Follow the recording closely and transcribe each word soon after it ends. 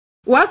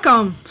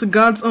Welcome to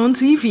God's Own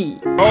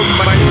TV.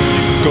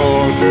 Almighty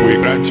God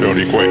will grant your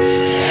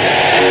request.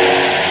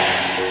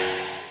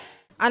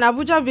 An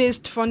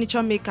Abuja-based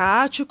furniture maker,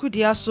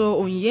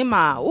 Chukwudiaso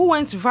Onyema, who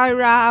went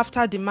viral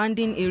after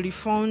demanding a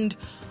refund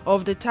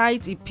of the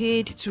tithe he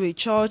paid to a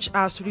church,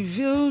 has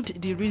revealed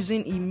the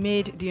reason he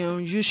made the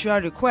unusual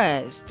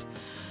request.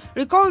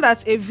 Recall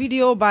that a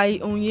video by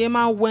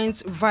Onyema went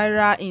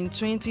viral in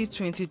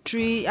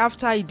 2023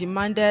 after he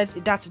demanded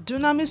that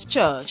Dunamis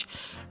Church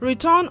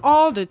return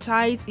all the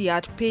tithes he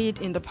had paid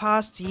in the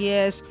past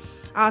years,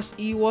 as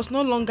he was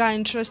no longer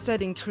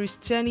interested in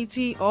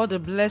Christianity or the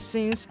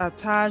blessings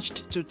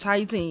attached to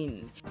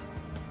tithing.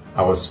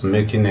 I was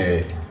making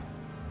a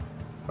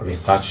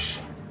research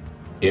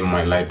in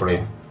my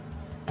library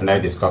and I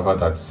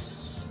discovered that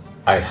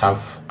I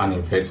have an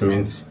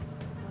investment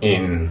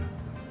in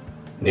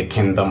the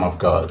kingdom of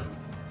God.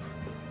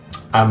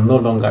 I'm no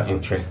longer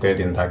interested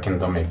in that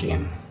kingdom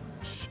again.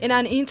 In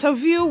an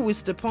interview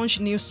with the Punch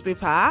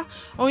newspaper,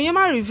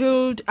 Onyema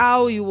revealed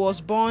how he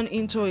was born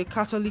into a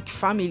Catholic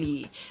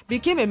family,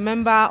 became a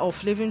member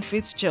of Living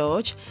Faith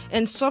Church,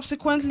 and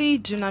subsequently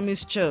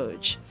Dunamis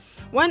Church.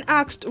 When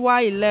asked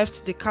why he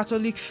left the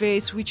Catholic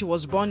faith which he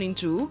was born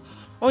into,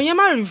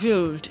 Onyema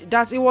revealed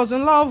that he was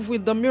in love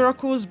with the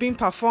miracles being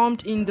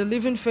performed in the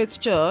Living Faith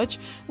Church,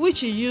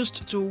 which he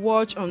used to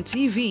watch on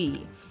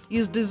TV.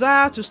 His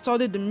desire to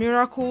study the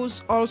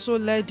miracles also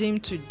led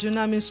him to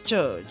Dunamis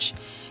Church.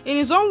 In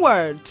his own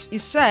words, he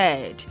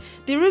said,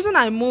 "The reason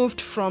I moved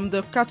from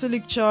the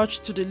Catholic Church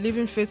to the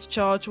Living Faith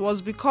Church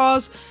was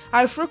because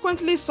I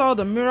frequently saw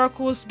the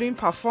miracles being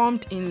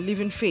performed in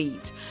Living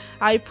Faith.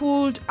 I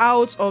pulled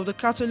out of the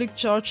Catholic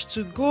Church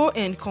to go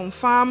and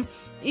confirm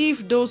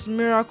if those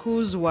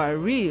miracles were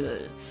real."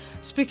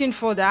 Speaking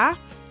further,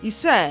 he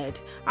said,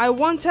 "I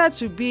wanted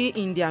to be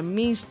in their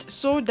midst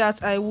so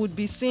that I would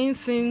be seeing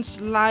things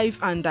live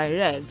and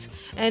direct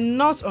and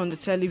not on the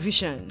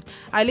television.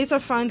 I later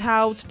found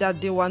out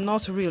that they were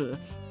not real.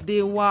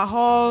 They were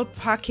all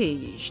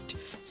packaged."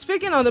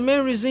 Speaking on the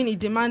main reason he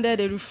demanded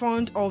a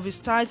refund of his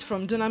tithes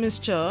from Dunamis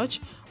Church,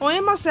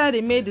 Onyema said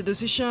he made the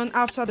decision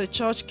after the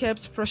church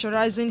kept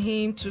pressurizing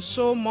him to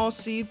sow more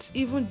seeds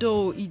even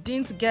though he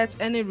didn't get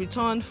any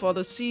return for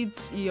the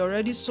seeds he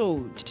already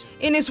sowed.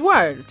 In his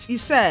words, he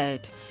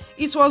said,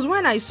 "It was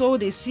when I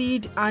sowed a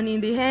seed and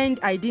in the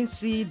end I didn't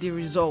see the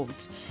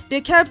result.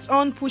 They kept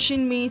on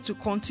pushing me to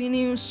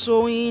continue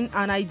sowing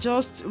and I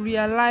just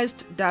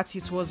realized that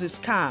it was a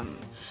scam.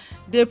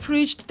 They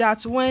preached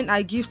that when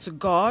I give to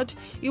God,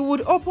 He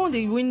would open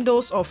the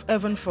windows of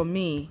heaven for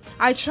me.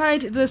 I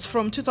tried this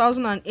from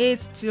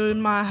 2008 till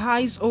my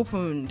eyes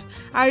opened.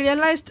 I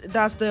realized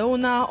that the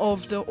owner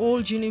of the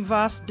whole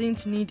universe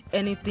didn't need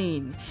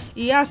anything.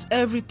 He has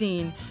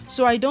everything,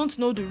 so I don't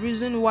know the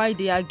reason why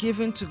they are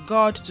giving to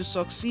God to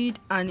succeed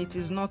and it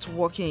is not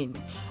working.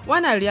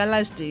 When I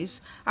realized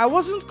this, I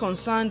wasn't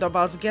concerned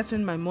about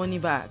getting my money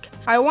back.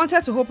 I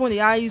wanted to open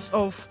the eyes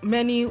of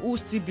many who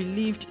still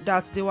believed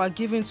that they were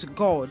giving to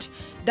God.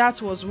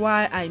 That was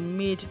why I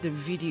made the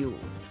video."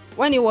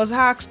 When he was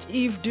asked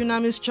if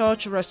Dunamis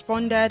Church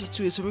responded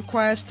to his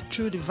request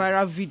through the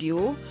viral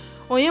video,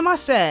 Onyema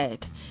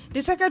said,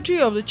 "The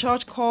secretary of the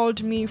church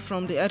called me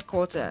from the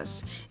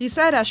headquarters. He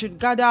said I should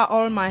gather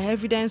all my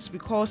evidence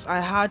because I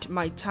had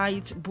my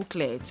tithe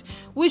booklet,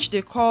 which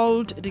they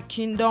called the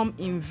Kingdom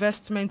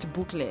Investment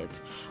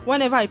Booklet.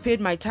 Whenever I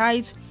paid my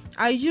tithe,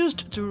 I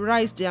used to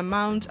write the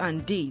amount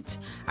and date.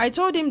 I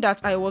told him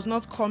that I was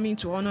not coming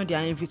to honor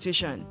their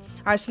invitation.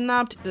 I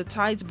snapped the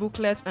tithe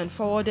booklet and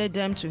forwarded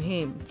them to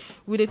him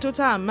with a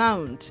total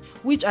amount,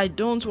 which I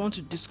don't want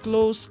to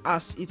disclose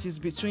as it is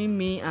between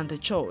me and the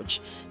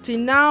church. Till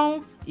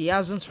now, he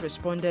hasn't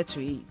responded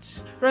to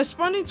it."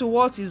 Responding to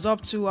what he's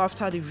up to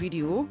after the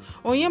video,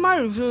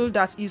 Onyema revealed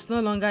that he's no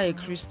longer a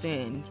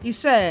Christian. He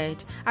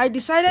said, "I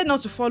decided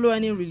not to follow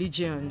any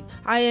religion.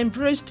 I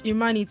embraced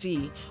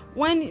humanity.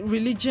 When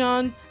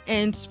religion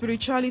and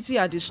spirituality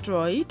are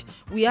destroyed,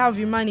 we have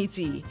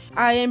humanity.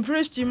 I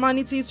embraced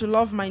humanity to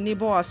love my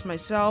neighbor as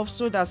myself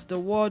so that the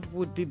world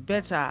would be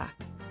better."